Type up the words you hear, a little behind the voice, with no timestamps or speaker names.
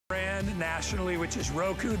brand nationally, which is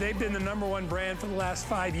Roku. They've been the #1 brand for the last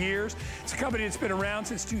 5 years. It's a company that's been around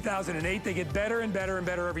since 2008. They get better and better and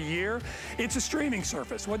better every year. It's a streaming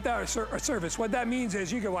service. What that means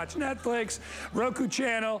is you can watch Netflix, Roku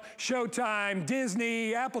channel, Showtime,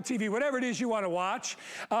 Disney, Apple TV, whatever it is you want to watch,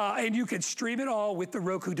 and you can stream it all with the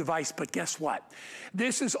Roku device. But guess what?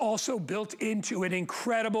 This is also built into an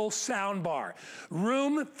incredible sound bar.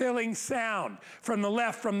 Room-filling sound from the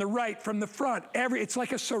left, from the right, from the front. It's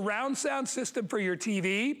like a surround sound system for your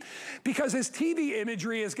TV, because as TV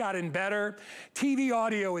imagery has gotten better, TV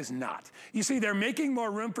audio is not. You see, they're making more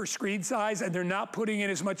room for screen size, and they're not putting in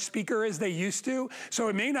as much speaker as they used to, so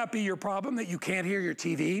it may not be your problem that you can't hear your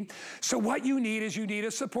TV. So what you need is you need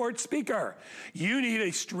a support speaker. You need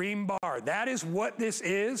a stream bar. That is what this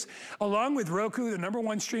is, along with Roku, the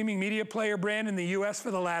 #1 streaming media player brand in the US for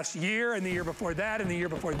the last year, and the year before that, and the year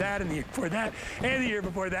before that, and the year before that, and the year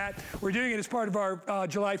before that. We're doing it as part of our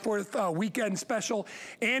July 4th weekend special,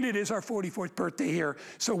 and it is our 44th birthday here.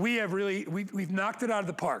 So we have really, we've knocked it out of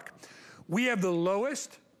the park. We have the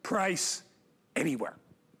lowest price anywhere,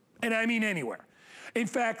 and I mean anywhere. In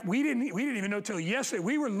fact, we didn't even know till yesterday.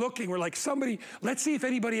 We were looking, we're like, let's see if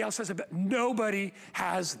anybody else has it. Nobody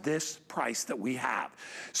has this price that we have.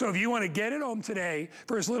 So if you want to get it home today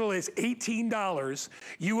for as little as $18,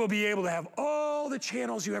 you will be able to have all the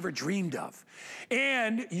channels you ever dreamed of.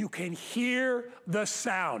 And you can hear the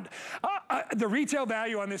sound. The retail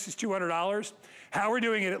value on this is $200. How we're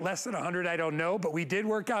doing it at less than $100, I don't know, but we did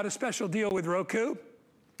work out a special deal with Roku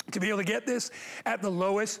to be able to get this at the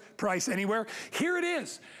lowest price anywhere. Here it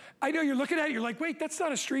is. I know you're looking at it, you're like, wait, that's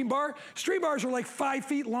not a stream bar. Stream bars are like 5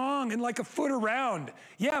 feet long and like a foot around.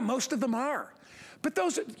 Yeah, most of them are. But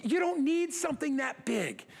those, you don't need something that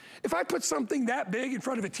big. If I put something that big in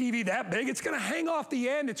front of a TV that big, it's gonna hang off the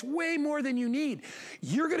end. It's way more than you need.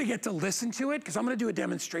 You're gonna get to listen to it, because I'm gonna do a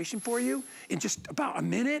demonstration for you in just about a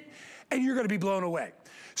minute, and you're gonna be blown away.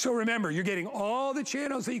 So remember, you're getting all the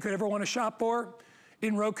channels that you could ever wanna shop for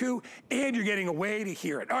in Roku, and you're getting a way to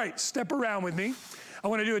hear it. All right, step around with me. I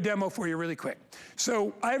wanna do a demo for you really quick.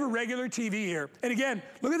 So I have a regular TV here, and again,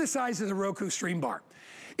 look at the size of the Roku stream bar.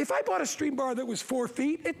 If I bought a stream bar that was 4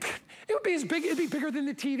 feet, it would be as big, it'd be bigger than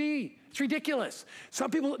the TV. It's ridiculous. Some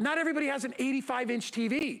people, not everybody has an 85-inch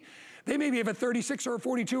TV. They maybe have a 36 or a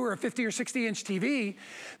 42 or a 50 or 60-inch TV.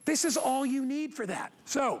 This is all you need for that.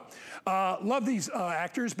 So, love these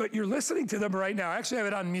actors, but you're listening to them right now. I actually have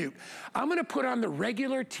it on mute. I'm gonna put on the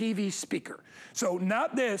regular TV speaker. So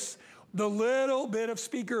not this, the little bit of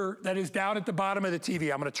speaker that is down at the bottom of the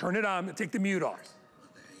TV. I'm gonna turn it on and take the mute off.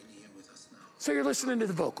 So you're listening to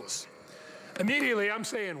the vocals. Immediately I'm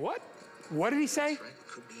saying, what? What did he say?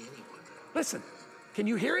 Listen, can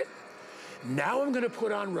you hear it? Now I'm gonna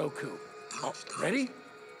put on Roku. Oh, ready?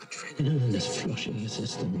 Adrenaline is flushing your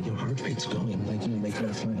system. Your heart rate's going like you're making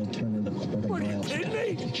a final turn in a quarter mile. Are you kidding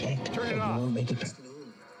me? Turn it off.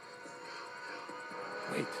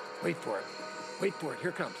 Wait for it. Wait for it. Here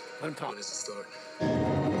it comes. Let him talk. What is the story?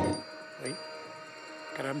 Wait.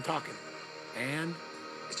 Gotta have him talking. And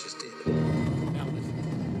It's just David. now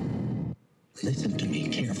listen. Listen to me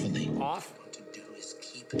carefully. Off. What to do is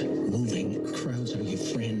keep Moving. Crowds are your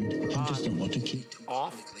friend. You just don't want to keep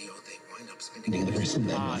Off. publicly, or they wind up spending spending the rest of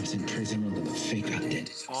their lives in prison under the fake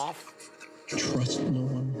identity. Off. Trust no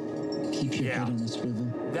one. Keep your head on the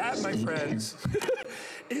swivel. That, my Stay friends,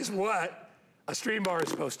 is what a stream bar is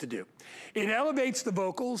supposed to do. It elevates the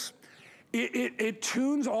vocals. It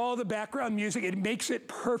tunes all the background music. It makes it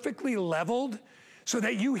perfectly leveled so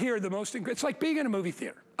that you hear the most incredible. It's like being in a movie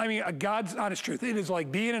theater. I mean, God's honest truth. It is like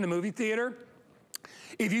being in a movie theater.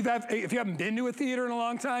 If you haven't been to a theater in a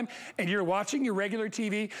long time and you're watching your regular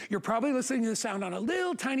TV, you're probably listening to the sound on a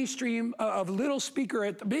little tiny stream of little speaker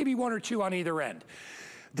at maybe 1 or 2 on either end.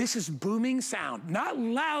 This is booming sound, not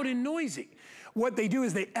loud and noisy. What they do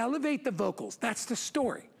is they elevate the vocals. That's the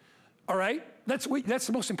story, all right? That's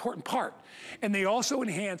the most important part. And they also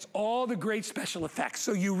enhance all the great special effects,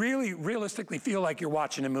 so you really realistically feel like you're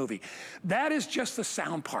watching a movie. That is just the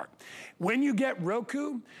sound part. When you get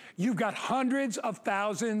Roku, you've got hundreds of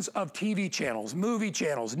thousands of TV channels, movie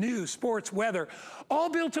channels, news, sports, weather, all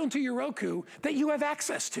built onto your Roku that you have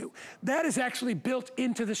access to. That is actually built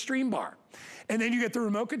into the stream bar. And then you get the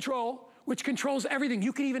remote control, which controls everything.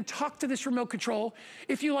 You can even talk to this remote control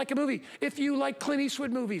if you like a movie. If you like Clint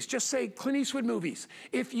Eastwood movies, just say Clint Eastwood movies.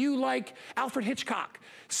 If you like Alfred Hitchcock,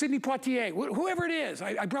 Sidney Poitier, whoever it is,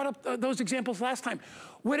 I brought up those examples last time.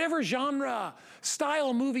 Whatever genre,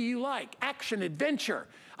 style movie you like, action, adventure.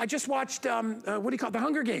 I just watched, what do you call it, The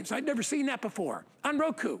Hunger Games. I'd never seen that before on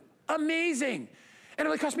Roku. Amazing. And it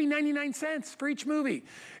only cost me 99 cents for each movie.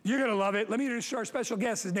 You're gonna love it. Let me introduce our special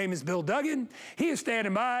guest. His name is Bill Duggan. He is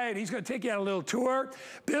standing by and he's gonna take you on a little tour.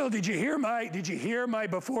 Bill, did you hear my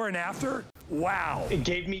before and after? Wow. It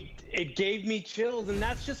gave me chills, and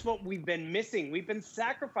that's just what we've been missing. We've been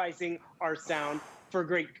sacrificing our sound for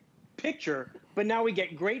great picture, but now we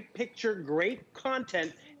get great picture, great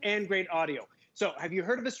content, and great audio. So have you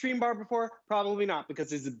heard of a Streambar before? Probably not,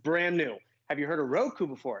 because it's brand new. Have you heard of Roku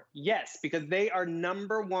before? Yes, because they are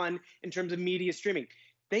 #1 in terms of media streaming.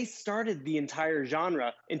 They started the entire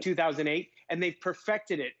genre in 2008, and they've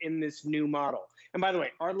perfected it in this new model. And by the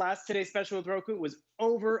way, our last Today Special with Roku was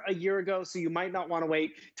over a year ago, so you might not want to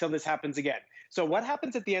wait till this happens again. So what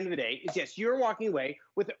happens at the end of the day is, yes, you're walking away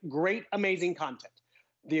with great, amazing content.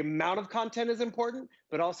 The amount of content is important,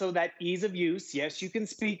 but also that ease of use. Yes, you can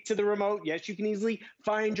speak to the remote. Yes, you can easily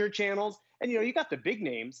find your channels. And, you got the big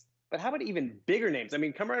names, but how about even bigger names? I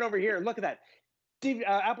mean, come right over here and look at that.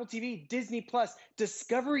 Apple TV, Disney Plus,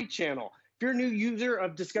 Discovery Channel. If you're a new user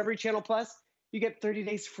of Discovery Channel Plus, you get 30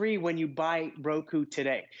 days free when you buy Roku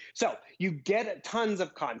today. So you get tons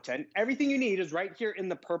of content. Everything you need is right here in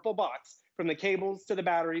the purple box, from the cables to the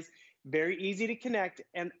batteries. Very easy to connect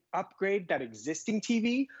and upgrade that existing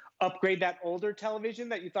TV, upgrade that older television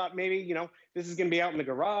that you thought maybe, this is going to be out in the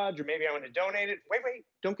garage, or maybe I want to donate it. Wait,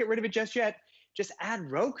 don't get rid of it just yet. Just add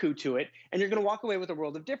Roku to it, and you're going to walk away with a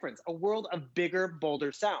world of difference, a world of bigger,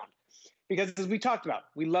 bolder sound. Because as we talked about,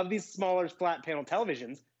 we love these smaller flat panel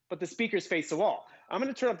televisions, but the speakers face the wall. I'm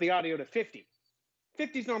going to turn up the audio to 50.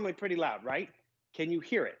 50 is normally pretty loud, right? Can you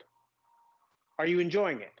hear it? Are you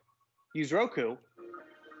enjoying it? Use Roku.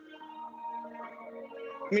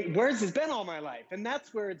 I mean, where's this been all my life? And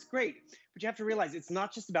that's where it's great. But you have to realize it's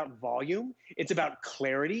not just about volume. It's about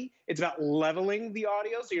clarity. It's about leveling the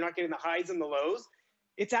audio so you're not getting the highs and the lows.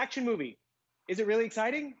 It's action movie. Is it really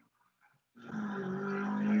exciting?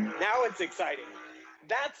 Now it's exciting.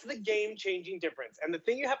 That's the game-changing difference. And the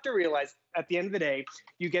thing you have to realize at the end of the day,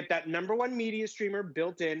 you get that #1 media streamer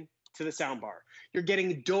built in to the soundbar. You're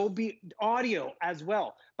getting Dolby audio as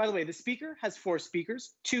well. By the way, the speaker has 4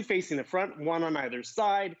 speakers, 2 facing the front, 1 on either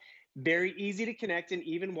side. Very easy to connect and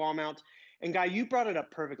even wall mount. And Guy, you brought it up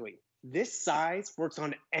perfectly. This size works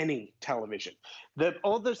on any television. The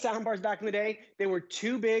older soundbars back in the day, they were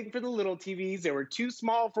too big for the little TVs. They were too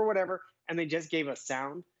small for whatever, and they just gave us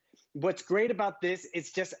sound. What's great about this,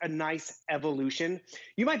 it's just a nice evolution.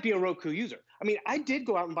 You might be a Roku user. I mean, I did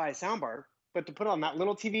go out and buy a soundbar, but to put on that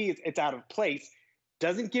little TV, it's out of place.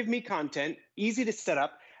 Doesn't give me content, easy to set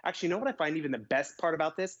up. Actually, you know what I find even the best part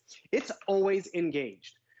about this? It's always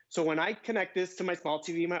engaged. So when I connect this to my small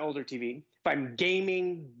TV, my older TV, if I'm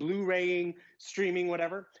gaming, Blu-raying, streaming,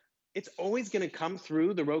 whatever, it's always going to come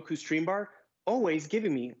through the Roku Streambar, always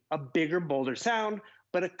giving me a bigger, bolder sound,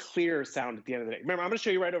 but a clearer sound at the end of the day. Remember, I'm going to show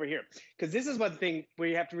you right over here, because this is one thing where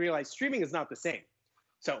you have to realize streaming is not the same.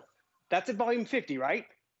 So that's at volume 50, right?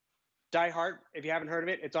 Die Hard, if you haven't heard of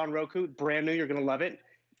it, it's on Roku, brand new, you're going to love it.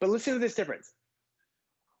 But listen to this difference.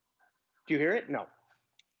 Do you hear it? No.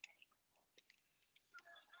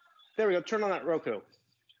 There we go, turn on that Roku.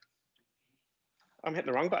 I'm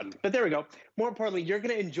hitting the wrong button, but there we go. More importantly, you're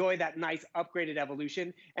going to enjoy that nice upgraded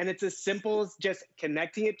evolution, and it's as simple as just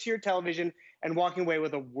connecting it to your television and walking away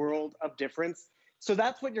with a world of difference. So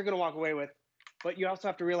that's what you're going to walk away with. But you also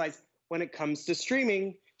have to realize when it comes to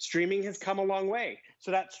streaming, streaming has come a long way.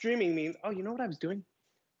 So that streaming means, oh, you know what I was doing?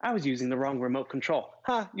 I was using the wrong remote control.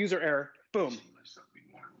 User error, boom.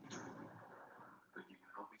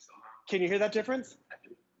 Can you hear that difference? I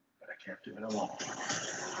do, but I can't do it alone.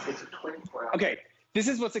 It's a 24-hour. Okay, this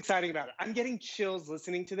is what's exciting about it. I'm getting chills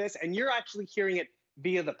listening to this, and you're actually hearing it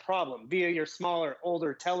via the problem, via your smaller,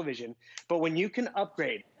 older television. But when you can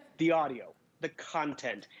upgrade the audio, the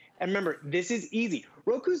content, and remember, this is easy.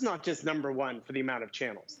 Roku's not just #1 for the amount of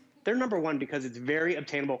channels. They're #1 because it's very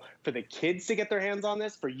obtainable for the kids to get their hands on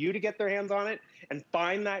this, for you to get their hands on it and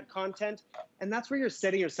find that content. And that's where you're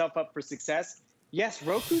setting yourself up for success. Yes,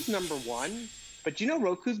 Roku's #1, but you know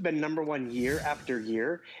Roku's been #1 year after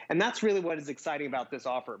year. And that's really what is exciting about this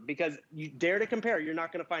offer, because you dare to compare, you're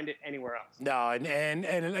not going to find it anywhere else. No,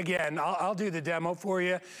 and again, I'll do the demo for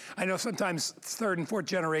you. I know sometimes 3rd and 4th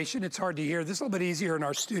generation, it's hard to hear. This is a little bit easier in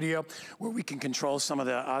our studio where we can control some of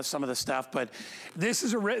the stuff. But this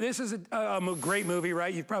is a great movie,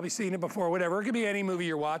 right? You've probably seen it before, whatever. It could be any movie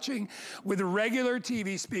you're watching. With the regular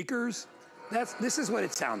TV speakers, this is what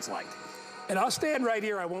it sounds like. And I'll stand right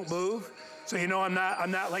here, I won't move. So you know I'm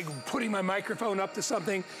not like putting my microphone up to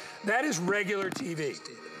something. That is regular TV.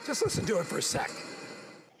 Just listen to it for a sec.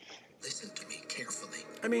 Listen to me carefully.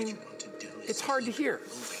 I mean, it's hard to hear.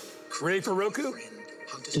 Ready for Roku?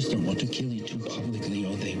 Just don't want to kill you too publicly,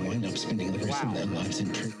 or they wind up spending the rest of their lives in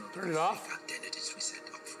prison. Turn it off. Identities we set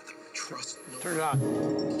up for them. Trust no Turn it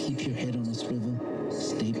on. Keep your head on a swivel.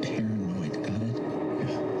 Stay paranoid. Got it?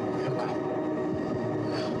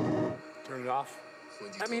 Turn it off.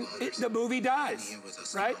 I mean, the movie dies,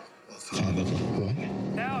 right? Father, what?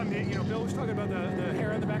 Now, I mean, you know, Bill was talking about the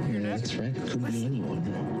hair on the back of your neck. That's right. It could be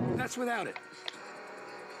anyone. That's without it.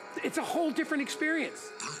 It's a whole different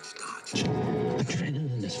experience. Dodge.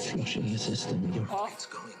 Adrenaline is flushing your system. You're Off.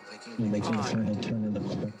 You're making the final turn in the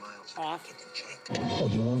corner. Off. Oh,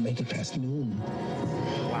 you won't make it past noon.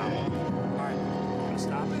 Wow. All right. Can we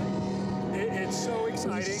stop it? It's so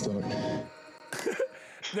exciting Start.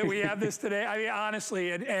 that we have this today. I mean,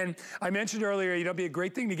 honestly, and I mentioned earlier, you know, it'd be a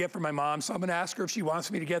great thing to get for my mom. So I'm going to ask her if she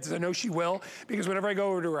wants me to get this. I know she will, because whenever I go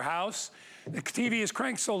over to her house, the TV is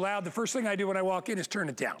cranked so loud, the first thing I do when I walk in is turn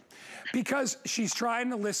it down. Because she's trying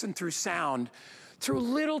to listen through sound through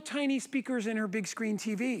little tiny speakers in her big screen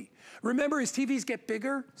TV. Remember, as TVs get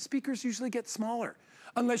bigger, speakers usually get smaller.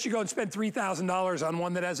 Unless you go and spend $3,000 on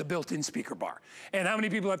one that has a built-in speaker bar. And how many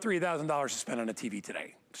people have $3,000 to spend on a TV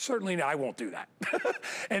today? Certainly I won't do that.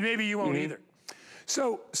 And maybe you won't either.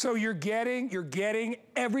 So you're getting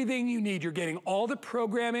everything you need. You're getting all the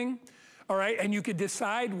programming, all right? And you could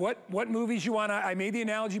decide what movies you want. I made the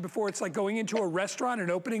analogy before. It's like going into a restaurant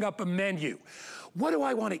and opening up a menu. What do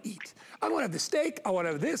I want to eat? I want to have the steak, I want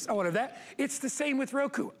to have this, I want to have that. It's the same with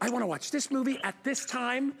Roku. I want to watch this movie at this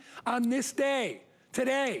time on this day.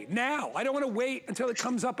 Today, now. I don't want to wait until it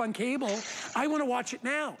comes up on cable. I want to watch it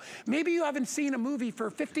now. Maybe you haven't seen a movie for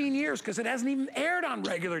 15 years because it hasn't even aired on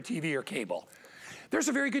regular TV or cable. There's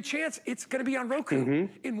a very good chance it's going to be on Roku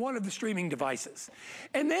in one of the streaming devices.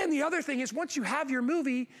 And then the other thing is, once you have your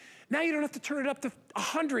movie, now you don't have to turn it up to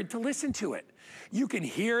 100 to listen to it. You can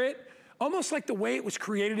hear it almost like the way it was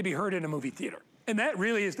created to be heard in a movie theater. And that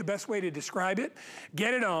really is the best way to describe it.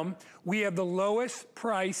 Get it home. We have the lowest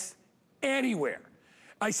price anywhere.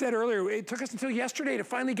 I said earlier, it took us until yesterday to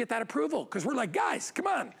finally get that approval, because we're like, guys, come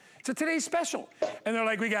on, it's a today's special. And they're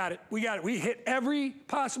like, we got it. We hit every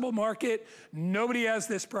possible market. Nobody has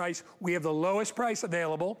this price. We have the lowest price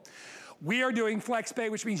available. We are doing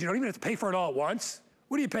FlexPay, which means you don't even have to pay for it all at once.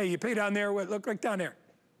 What do you pay? You pay down there, what, look like down there,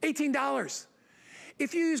 $18.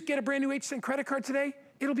 If you get a brand new HSN credit card today,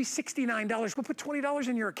 it'll be $69. We'll put $20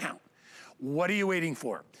 in your account. What are you waiting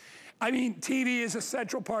for? I mean, TV is a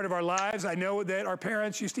central part of our lives. I know that our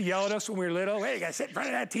parents used to yell at us when we were little, hey, you gotta sit in front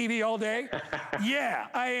of that TV all day. Yeah,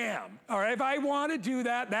 I am. All right, if I want to do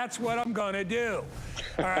that, that's what I'm gonna do.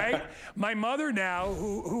 All right? My mother now,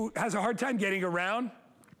 who has a hard time getting around,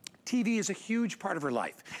 TV is a huge part of her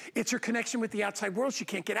life. It's her connection with the outside world. She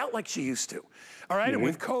can't get out like she used to. All right, and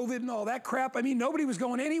with COVID and all that crap, I mean, nobody was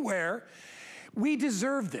going anywhere. We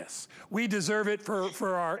deserve this. We deserve it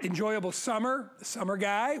for our enjoyable summer, the summer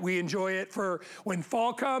guy. We enjoy it for when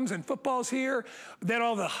fall comes and football's here. Then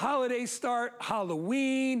all the holidays start,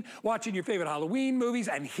 Halloween, watching your favorite Halloween movies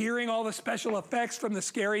and hearing all the special effects from the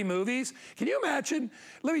scary movies. Can you imagine,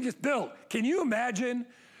 Bill, can you imagine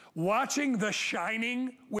watching The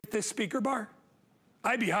Shining with this speaker bar?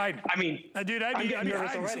 I'd be hiding. I mean, dude, I'd be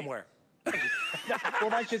hiding somewhere. Well,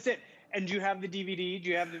 that's just it. And do you have the DVD? Do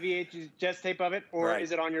you have the VHS tape of it? Or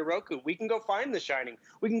is it on your Roku? We can go find The Shining.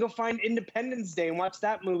 We can go find Independence Day and watch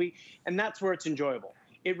that movie. And that's where it's enjoyable.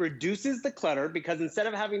 It reduces the clutter, because instead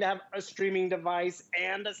of having to have a streaming device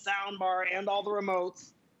and a sound bar and all the remotes,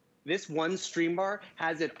 this one stream bar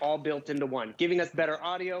has it all built into one, giving us better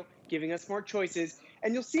audio, giving us more choices.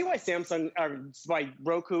 And you'll see why why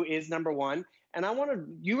Roku is #1. And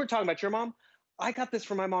you were talking about your mom. I got this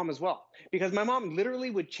from my mom as well, because my mom literally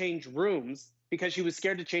would change rooms because she was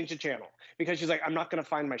scared to change the channel, because she's like, I'm not going to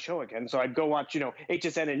find my show again. So I'd go watch,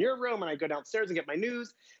 HSN in your room, and I'd go downstairs and get my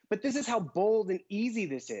news. But this is how bold and easy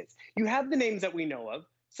this is. You have the names that we know of,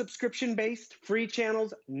 subscription-based, free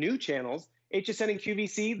channels, new channels, HSN and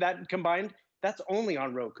QVC, that combined, that's only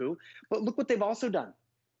on Roku. But look what they've also done.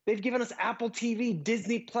 They've given us Apple TV,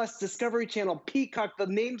 Disney Plus, Discovery Channel, Peacock, the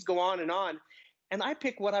names go on. And I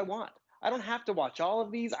pick what I want. I don't have to watch all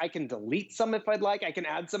of these. I can delete some if I'd like. I can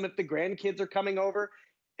add some if the grandkids are coming over.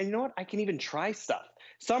 And you know what? I can even try stuff.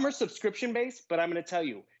 Some are subscription-based, but I'm going to tell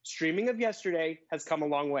you, streaming of yesterday has come a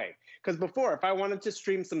long way. Because before, if I wanted to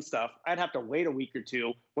stream some stuff, I'd have to wait a week or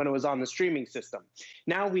two when it was on the streaming system.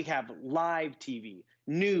 Now we have live TV,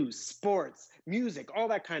 news, sports, music, all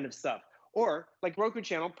that kind of stuff. Or like Roku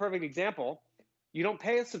Channel, perfect example. You don't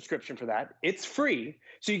pay a subscription for that. It's free.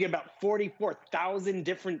 So you get about 44,000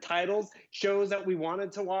 different titles, shows that we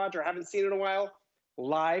wanted to watch or haven't seen in a while.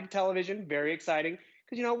 Live television, very exciting.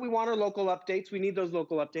 Because, we want our local updates. We need those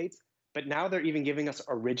local updates. but now they're even giving us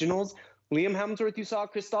originals. Liam Hemsworth, you saw,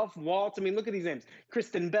 Christoph Waltz. I mean, look at these names.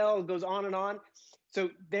 Kristen Bell, goes on and on. So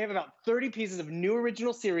they have about 30 pieces of new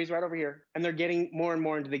original series right over here, and they're getting more and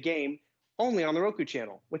more into the game only on the Roku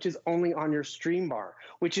channel, which is only on your Streambar,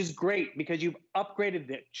 which is great because you've upgraded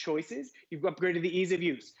the choices, you've upgraded the ease of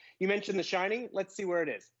use. You mentioned The Shining. Let's see where it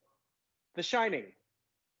is. The Shining.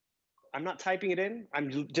 I'm not typing it in.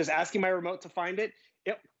 I'm just asking my remote to find it.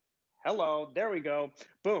 Yep. Hello, there we go.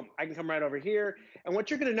 Boom, I can come right over here. And what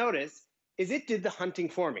you're gonna notice is it did the hunting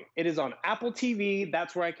for me. It is on Apple TV,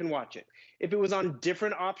 that's where I can watch it. If it was on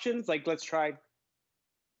different options, like let's try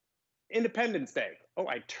Independence Day. Oh,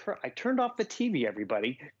 I turned off the TV,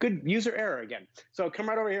 everybody. Good user error again. So come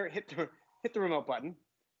right over here, hit the remote button.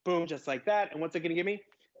 Boom, just like that. And what's it gonna give me?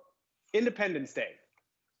 Independence Day.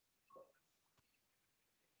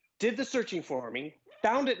 Did the searching for me,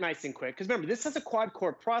 found it nice and quick. Because remember, this has a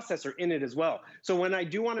quad-core processor in it as well. So when I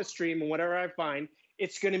do want to stream and whatever I find,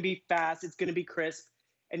 it's going to be fast, it's going to be crisp.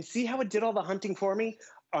 And see how it did all the hunting for me?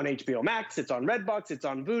 On HBO Max, it's on Redbox, it's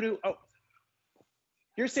on Vudu. Oh,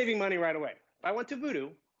 you're saving money right away. If I went to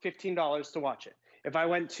Vudu, $15 to watch it. If I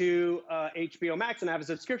went to HBO Max and I have a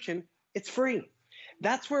subscription, it's free.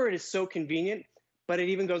 That's where it is so convenient, but it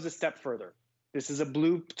even goes a step further. This is a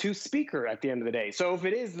Bluetooth speaker at the end of the day. So if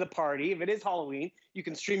it is the party, if it is Halloween, you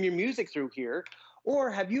can stream your music through here. Or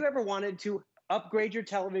have you ever wanted to upgrade your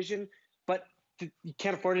television, but you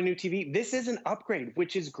can't afford a new TV? This is an upgrade,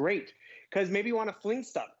 which is great, because maybe you want to fling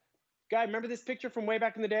stuff. Guy, remember this picture from way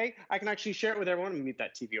back in the day? I can actually share it with everyone. Let me mute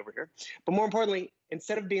that TV over here. But more importantly,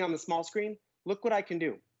 instead of being on the small screen, look what I can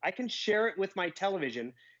do. I can share it with my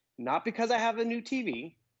television, not because I have a new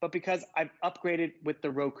TV, but because I've upgraded with the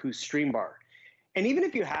Roku Streambar. And even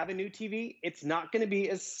if you have a new TV, it's not going to be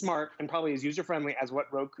as smart and probably as user-friendly as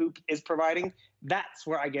what Roku is providing. That's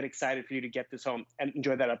where I get excited for you to get this home and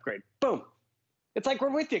enjoy that upgrade. Boom. It's like we're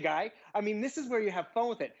with you, Guy. I mean, this is where you have fun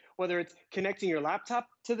with it, whether it's connecting your laptop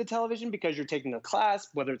to the television because you're taking a class,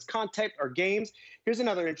 whether it's content or games. Here's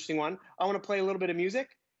another interesting one. I want to play a little bit of music.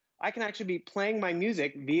 I can actually be playing my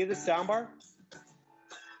music via the soundbar.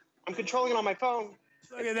 I'm controlling it on my phone.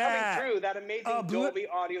 Look at that. Coming through that amazing Dolby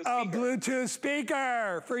audio speaker. A Bluetooth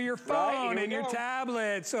speaker for your phone and your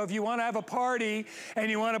tablet. So if you want to have a party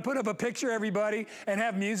and you want to put up a picture, everybody, and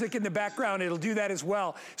have music in the background, it'll do that as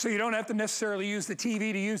well. So you don't have to necessarily use the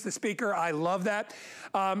TV to use the speaker. I love that.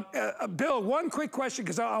 Bill, one quick question,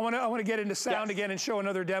 because I want to get into sound again and show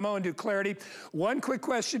another demo and do clarity. One quick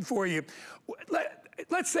question for you.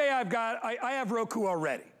 Let's say I have Roku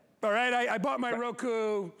already. All right, I bought my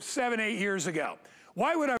Roku 7-8 years ago.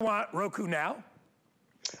 Why would I want Roku now?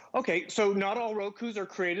 Okay, so not all Rokus are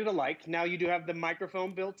created alike. Now you do have the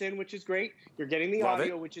microphone built in, which is great. You're getting the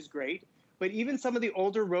audio, which is great. But even some of the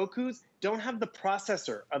older Rokus don't have the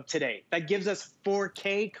processor of today that gives us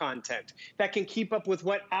 4K content that can keep up with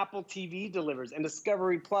what Apple TV delivers and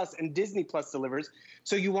Discovery Plus and Disney Plus delivers.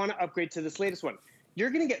 So you want to upgrade to this latest one.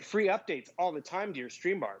 You're going to get free updates all the time to your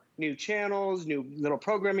Streambar. New channels, new little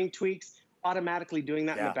programming tweaks, automatically doing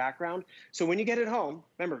that in the background. So when you get it home,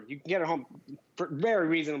 remember, you can get it home very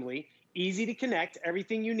reasonably, easy to connect.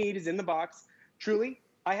 Everything you need is in the box. Truly,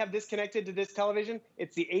 I have this connected to this television.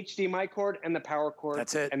 It's the HDMI cord and the power cord.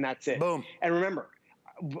 That's it. And that's it. Boom. And remember,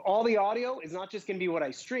 all the audio is not just going to be what I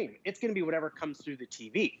stream. It's going to be whatever comes through the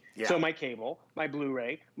TV. Yeah. So my cable, my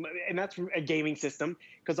Blu-ray, and that's a gaming system,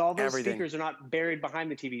 because all those speakers are not buried behind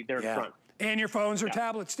the TV. They're in front. And your phones or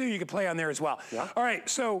tablets too, you can play on there as well. Yeah. All right,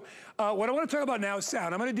 so what I want to talk about now is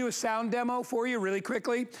sound. I'm going to do a sound demo for you really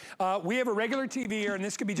quickly. We have a regular TV here, and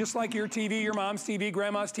this could be just like your TV, your mom's TV,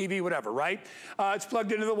 grandma's TV, whatever, right? It's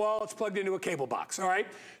plugged into the wall, it's plugged into a cable box, all right?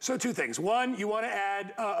 So two things. One, you want to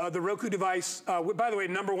add the Roku device, by the way,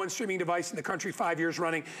 #1 streaming device in the country, 5 years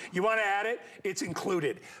running. You want to add it, it's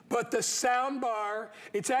included. But the sound bar,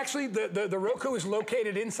 it's actually, the Roku is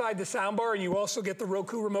located inside the sound bar, and you also get the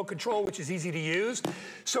Roku remote control, which is easy to use.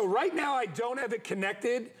 So right now I don't have it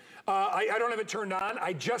connected. I don't have it turned on.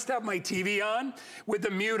 I just have my TV on with the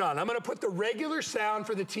mute on. I'm going to put the regular sound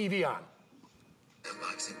for the TV on.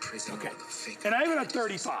 Okay. And I have it at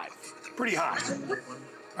 35. Pretty high.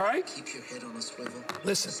 All right? Keep your head on a swivel.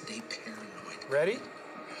 Listen. Stay paranoid. Ready?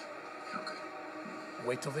 Okay.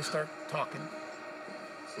 Wait till they start talking.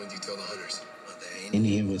 When do you tell the hunters? In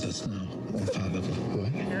here with us now. All 5 of them.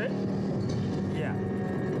 Right? Hear it? Yeah.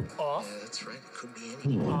 Off. Yeah, that's right. It could be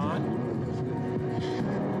anyone. On.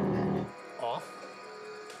 Off.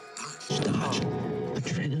 Dodge.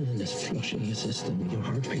 Adrenaline is flushing your system. Your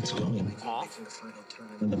heart rate's going. Off.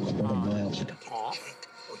 And the quarter miles. Off.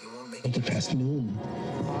 Make it past noon.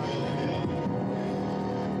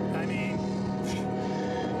 I mean,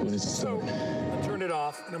 When So I'll turn it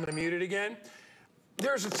off and I'm gonna mute it again.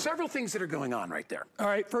 There's several things that are going on right there. All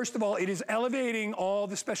right, first of all, it is elevating all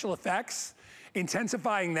the special effects,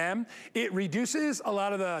 intensifying them. It reduces a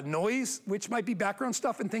lot of the noise, which might be background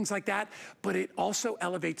stuff and things like that, but it also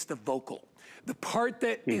elevates the vocal. The part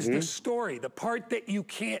that is the story, the part that you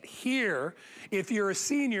can't hear if you're a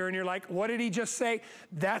senior and you're like, what did he just say?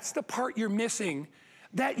 That's the part you're missing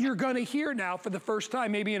that you're gonna hear now for the first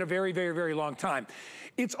time, maybe in a very, very, very long time.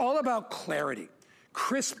 It's all about clarity.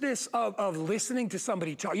 Crispness of listening to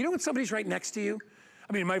somebody talk. You know when somebody's right next to you?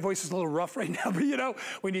 I mean, my voice is a little rough right now, but you know,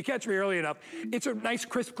 when you catch me early enough, it's a nice,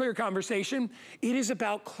 crisp, clear conversation. It is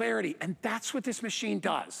about clarity, and that's what this machine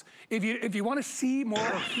does. If you want to see more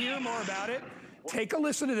or hear more about it, take a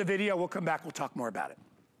listen to the video. We'll come back, we'll talk more about it.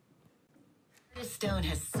 Stone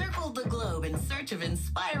has circled the globe in search of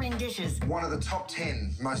inspiring dishes. One of the top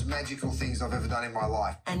 10 most magical things I've ever done in my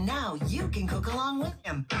life. And now you can cook along with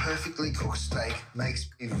him. Perfectly cooked steak makes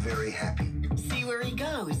me very happy. See where he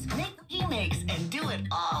goes, make what he makes, and do it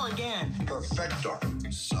all again. Perfecto.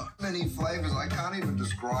 So many flavors, I can't even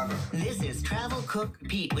describe them. This is Travel Cook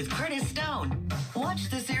Repeat with Curtis Stone. Watch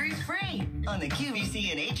the series free on the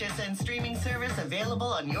QVC and HSN streaming service available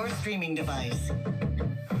on your streaming device.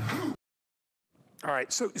 All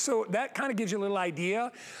right, so that kind of gives you a little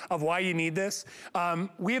idea of why you need this.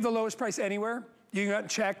 We have the lowest price anywhere. You can go out and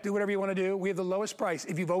check, do whatever you want to do. We have the lowest price.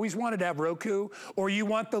 If you've always wanted to have Roku or you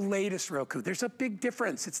want the latest Roku, there's a big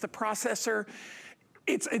difference. It's the processor.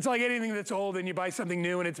 It's like anything that's old and you buy something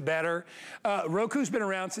new and it's better. Roku's been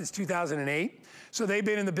around since 2008. So they've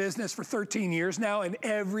been in the business for 13 years now, and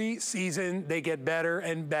every season they get better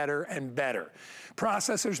and better and better.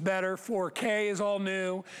 Processor's better, 4K is all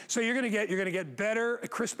new. So you're gonna get better,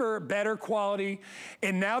 crisper, better quality.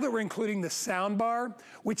 And now that we're including the sound bar,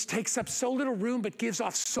 which takes up so little room but gives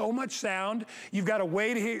off so much sound, you've got a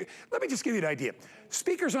way to hear. Let me just give you an idea.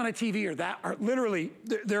 Speakers on a TV are literally,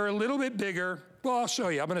 they're a little bit bigger. Well, I'll show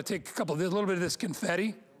you. I'm gonna take a little bit of this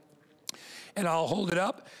confetti and I'll hold it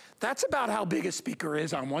up. That's about how big a speaker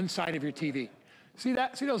is on one side of your TV. See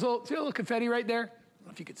that? See those little confetti right there? I don't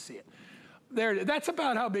know if you could see it. There, that's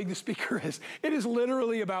about how big the speaker is. It is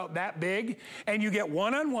literally about that big, and you get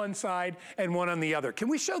one on one side and one on the other. Can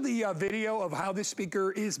we show the video of how this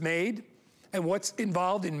speaker is made and what's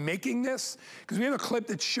involved in making this? Because we have a clip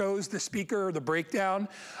that shows the speaker, the breakdown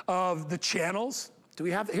of the channels. Do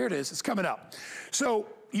we have, here it is, it's coming up. So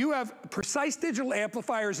you have precise digital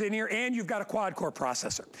amplifiers in here, and you've got a quad-core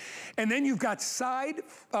processor. And then you've got side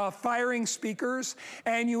firing speakers,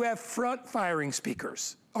 and you have front firing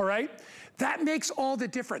speakers, all right? That makes all the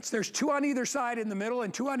difference. There's two on either side in the middle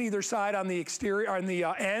and two on either side on the exterior, on the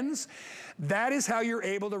ends. That is how you're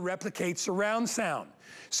able to replicate surround sound.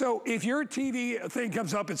 So if your TV thing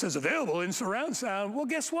comes up and says available in surround sound, well,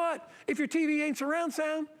 guess what? If your TV ain't surround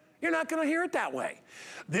sound, you're not gonna hear it that way.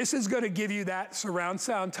 This is gonna give you that surround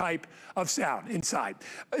sound type of sound inside.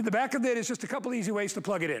 The back of it is just a couple easy ways to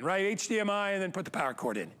plug it in, right? HDMI and then put the power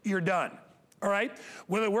cord in. You're done, all right?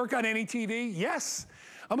 Will it work on any TV? Yes.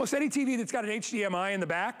 Almost any TV that's got an HDMI in the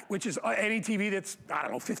back, which is any TV that's, I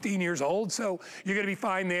don't know, 15 years old, so you're gonna be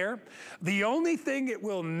fine there. The only thing it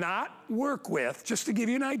will not work with, just to give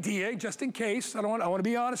you an idea, just in case, I wanna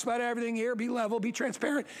be honest about everything here, be level, be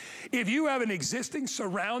transparent. If you have an existing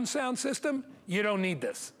surround sound system, you don't need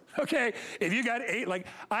this. Okay, if you got 8, like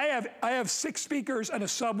I have 6 speakers and a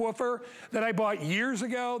subwoofer that I bought years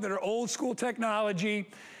ago that are old school technology.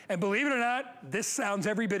 And believe it or not, this sounds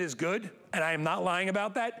every bit as good, and I am not lying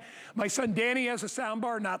about that. My son Danny has a sound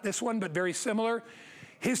bar, not this one, but very similar.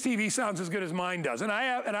 His TV sounds as good as mine does. And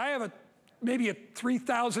I have maybe a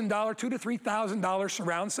 $3,000, $2,000 to $3,000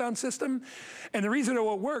 surround sound system. And the reason it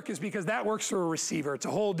won't work is because that works through a receiver. It's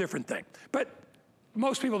a whole different thing. But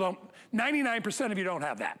most people don't, 99% of you don't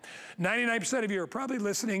have that. 99% of you are probably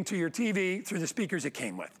listening to your TV through the speakers it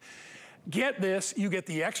came with. Get this, you get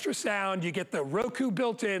the extra sound, you get the Roku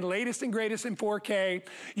built in, latest and greatest in 4K,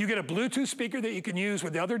 you get a Bluetooth speaker that you can use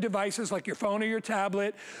with other devices like your phone or your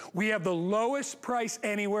tablet. We have the lowest price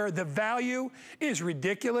anywhere. The value is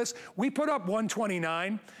ridiculous. We put up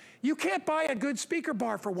 $129. You can't buy a good speaker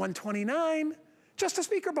bar for $129, just a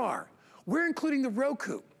speaker bar. We're including the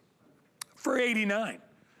Roku for $89,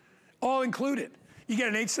 all included. You get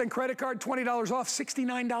an 8-cent credit card, $20 off,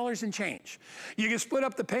 $69 and change. You can split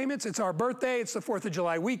up the payments. It's our birthday. It's the 4th of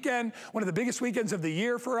July weekend, one of the biggest weekends of the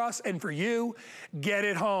year for us and for you. Get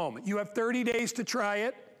it home. You have 30 days to try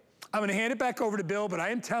it. I'm gonna hand it back over to Bill, but I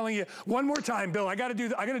am telling you one more time, Bill, I gotta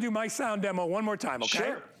do my sound demo one more time, okay?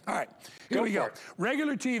 Sure. All right, here we go.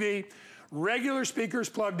 Regular TV, Regular speakers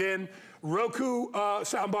plugged in. Roku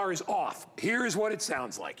soundbar is off. Here is what it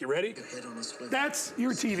sounds like. You ready? That's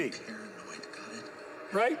your TV.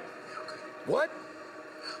 Right? What?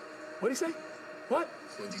 What did he say? What?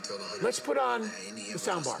 Let's put on the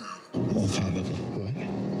soundbar. Well, probably. What?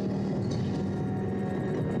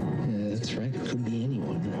 Yeah, that's right. It could be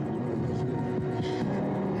anyone.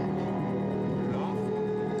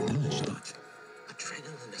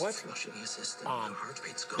 What? On.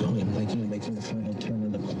 Going, like you're making the final turn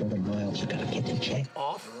in a quarter mile. You gotta get the check.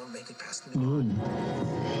 Off. When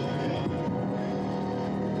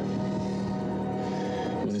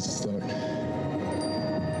does it start?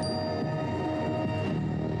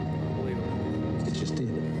 It just did.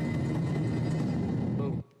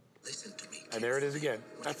 Boom. And there it is again.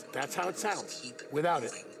 That's how it sounds without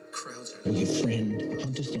it. Your friend,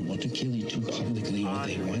 hunters don't want to kill you too publicly or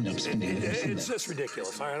they wind up spending the rest of It's just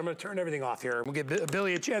ridiculous. All right, I'm going to turn everything off here. We'll give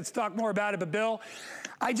Billy a chance to talk more about it. But Bill,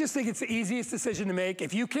 I just think it's the easiest decision to make.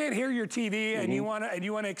 If you can't hear your TV and you want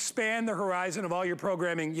to expand the horizon of all your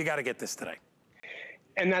programming, you got to get this today.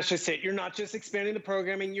 And that's just it. You're not just expanding the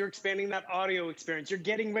programming, you're expanding that audio experience. You're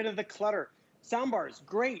getting rid of the clutter. Soundbar is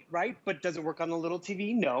great, right? But does it work on the little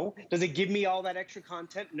TV? No. Does it give me all that extra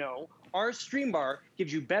content? No. Our Streambar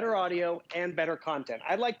gives you better audio and better content.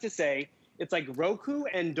 I'd like to say it's like Roku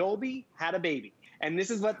and Dolby had a baby. And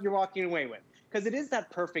this is what you're walking away with, because it is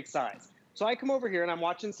that perfect size. So I come over here and I'm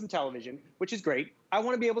watching some television, which is great. I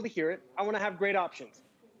want to be able to hear it. I want to have great options.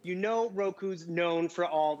 You know Roku's known for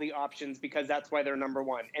all the options because that's why they're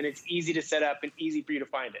 #1. And it's easy to set up and easy for you to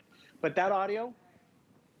find it. But that audio,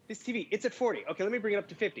 this TV, it's at 40. Okay, let me bring it up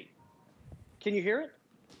to 50. Can you hear it?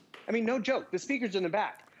 I mean, no joke. The speaker's in the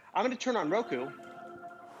back. I'm going to turn on Roku.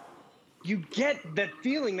 You get that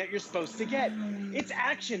feeling that you're supposed to get. It's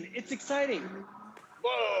action. It's exciting.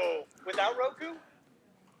 Whoa. Without Roku,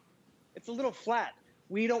 it's a little flat.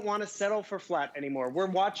 We don't want to settle for flat anymore. We're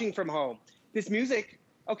watching from home. This music,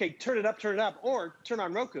 okay, turn it up, or turn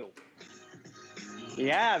on Roku.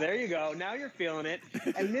 Yeah, there you go. Now you're feeling it.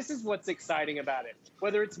 And this is what's exciting about it.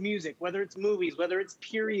 Whether it's music, whether it's movies, whether it's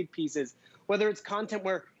period pieces, whether it's content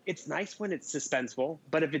where it's nice when it's suspenseful,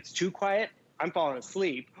 but if it's too quiet, I'm falling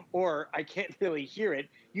asleep, or I can't really hear it,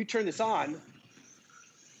 you turn this on.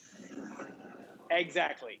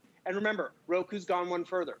 Exactly. And remember, Roku's gone one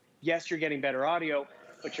further. Yes, you're getting better audio,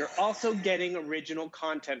 but you're also getting original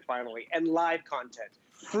content finally, and live content,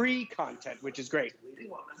 free content, which is great.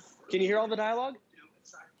 Can you hear all the dialogue?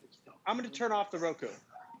 I'm going to turn off the Roku.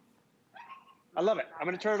 I love it. I'm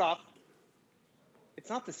going to turn it off. It's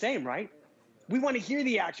not the same, right? We want to hear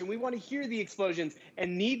the action. We want to hear the explosions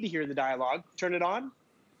and need to hear the dialogue. Turn it on.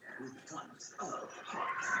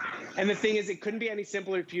 And the thing is, it couldn't be any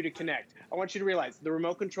simpler for you to connect. I want you to realize the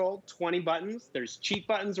remote control, 20 buttons. There's cheat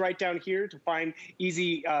buttons right down here to find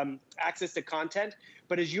easy access to content.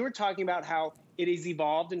 But as you were talking about how it is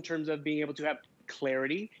evolved in terms of being able to have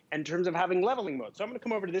clarity and in terms of having leveling mode. So I'm going to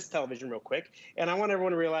come over to this television real quick, and I want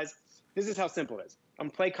everyone to realize this is how simple it is. I'm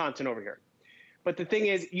going to play content over here. But the thing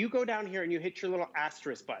is, you go down here and you hit your little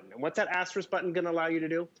asterisk button. And what's that asterisk button going to allow you to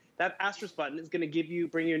do? That asterisk button is going to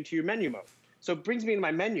bring you into your menu mode. So it brings me into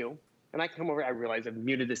my menu, and I come over. I realize I've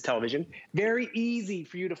muted this television. Very easy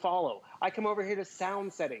for you to follow. I come over here to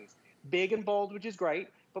sound settings, big and bold, which is great.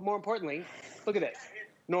 But more importantly, look at this.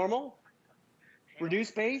 Normal,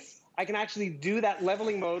 reduce bass. I can actually do that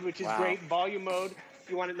leveling mode, which is great. Volume mode.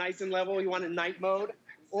 You want it nice and level. You want it night mode,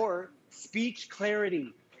 or speech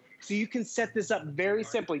clarity. So you can set this up very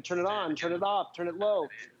simply. Turn it on, turn it off, turn it low.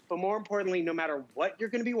 But more importantly, no matter what you're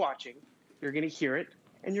going to be watching, you're going to hear it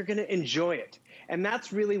and you're going to enjoy it. And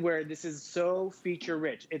that's really where this is so feature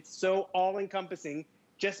rich. It's so all encompassing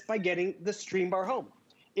just by getting the Streambar home.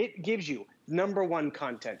 It gives you #1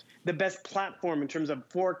 content, the best platform in terms of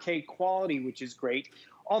 4K quality, which is great.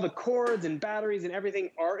 All the cords and batteries and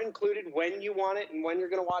everything are included when you want it and when you're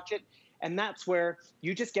going to watch it. And that's where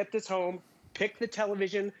you just get this home, pick the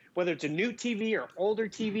television, whether it's a new TV or older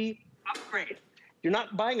TV, upgrade. You're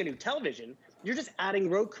not buying a new television. You're just adding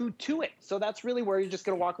Roku to it. So that's really where you're just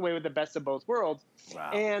going to walk away with the best of both worlds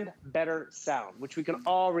and better sound, which we can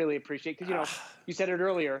all really appreciate. Because, you know, you said it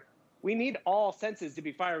earlier, we need all senses to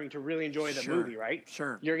be firing to really enjoy the movie, right?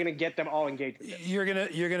 Sure. You're going to get them all engaged with this. You're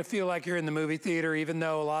gonna feel like you're in the movie theater, even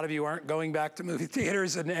though a lot of you aren't going back to movie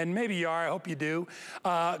theaters, and maybe you are. I hope you do,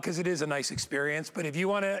 because it is a nice experience. But if you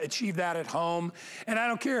want to achieve that at home, and I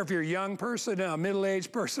don't care if you're a young person, a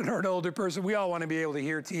middle-aged person, or an older person, we all want to be able to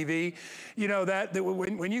hear TV. You know that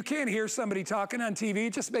when you can't hear somebody talking on TV,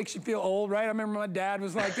 it just makes you feel old, right? I remember my dad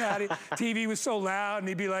was like that. TV was so loud, and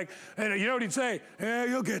he'd be like, and you know what he'd say? Yeah,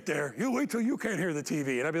 you'll get there. hear. You wait till you can't hear the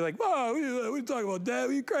TV. And I'd be like, "Whoa, what are you talking about, Dad?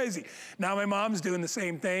 Are you crazy?" Now my mom's doing the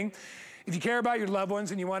same thing. If you care about your loved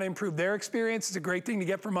ones and you want to improve their experience, it's a great thing to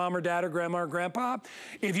get from mom or dad or grandma or grandpa.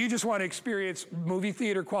 If you just want to experience movie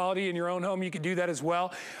theater quality in your own home, you can do that as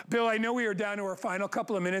well. Bill, I know we are down to our final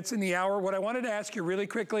couple of minutes in the hour. What I wanted to ask you really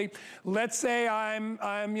quickly, let's say I'm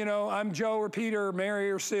Joe or Peter or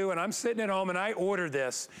Mary or Sue, and I'm sitting at home and I order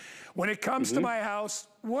this. When it comes to my house,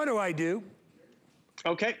 what do I do?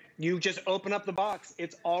 Okay, you just open up the box.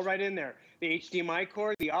 It's all right in there. The HDMI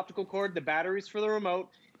cord, the optical cord, the batteries for the remote.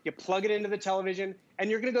 You plug it into the television, and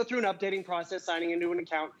you're going to go through an updating process, signing into an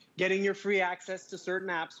account, getting your free access to certain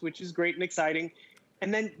apps, which is great and exciting.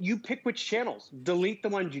 And then you pick which channels. Delete the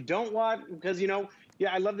ones you don't want because,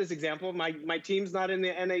 yeah, I love this example. My team's not in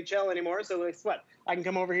the NHL anymore, so guess what? I can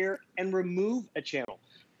come over here and remove a channel.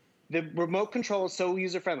 The remote control is so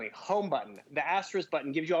user-friendly. Home button, the asterisk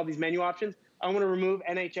button gives you all these menu options. I want to remove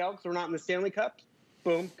NHL because we're not in the Stanley Cup.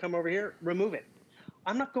 Boom, come over here, remove it.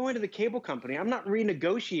 I'm not going to the cable company. I'm not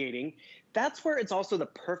renegotiating. That's where it's also the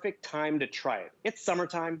perfect time to try it. It's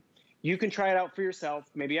summertime. You can try it out for yourself.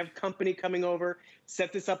 Maybe you have company coming over,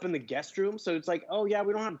 set this up in the guest room. So it's like, oh, yeah,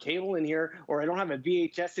 we don't have cable in here, or I don't have a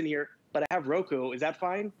VHS in here, but I have Roku. Is that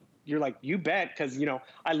fine? You're like, you bet, because,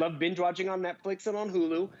 I love binge watching on Netflix and on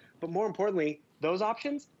Hulu. But more importantly, those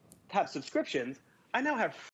options have subscriptions. I now have